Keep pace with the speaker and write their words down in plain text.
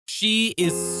She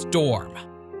is Storm.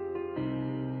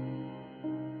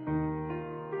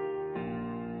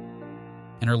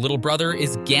 And her little brother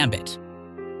is Gambit.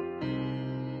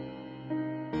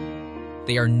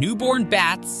 They are newborn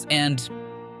bats, and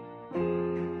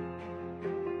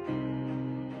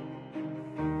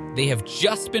they have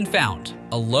just been found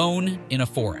alone in a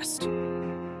forest.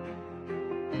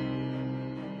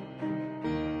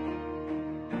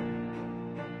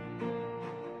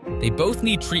 They both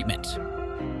need treatment.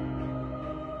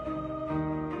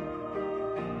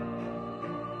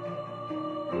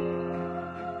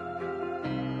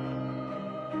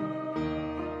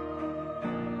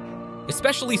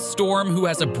 Especially Storm, who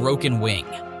has a broken wing.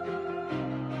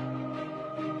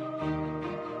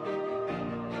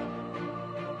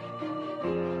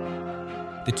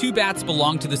 The two bats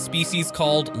belong to the species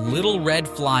called little red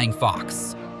flying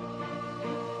fox.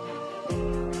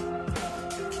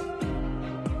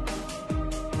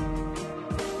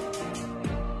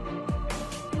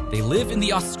 They live in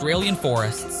the Australian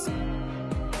forests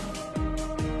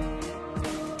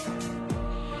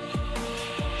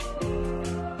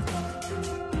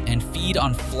and feed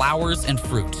on flowers and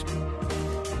fruit.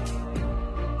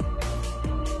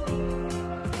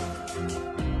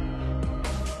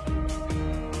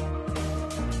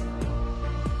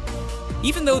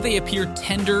 Even though they appear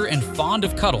tender and fond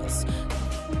of cuddles,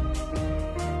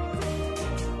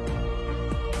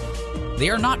 they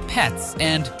are not pets,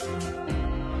 and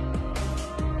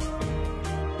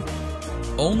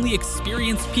only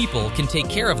experienced people can take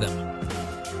care of them.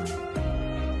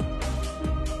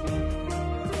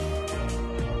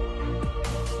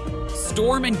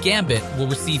 Storm and Gambit will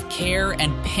receive care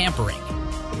and pampering.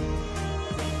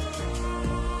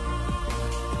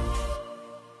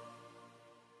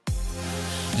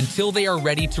 Until they are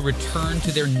ready to return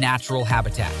to their natural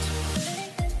habitat.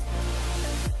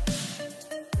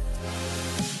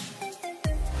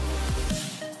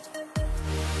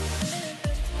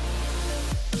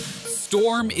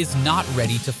 Storm is not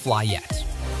ready to fly yet.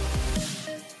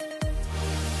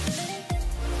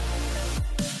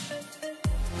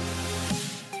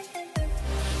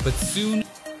 But soon,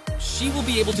 she will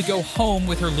be able to go home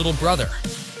with her little brother,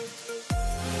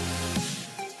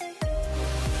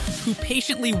 who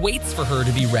patiently waits for her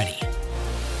to be ready.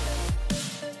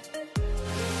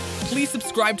 Please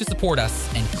subscribe to support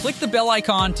us and click the bell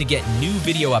icon to get new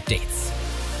video updates.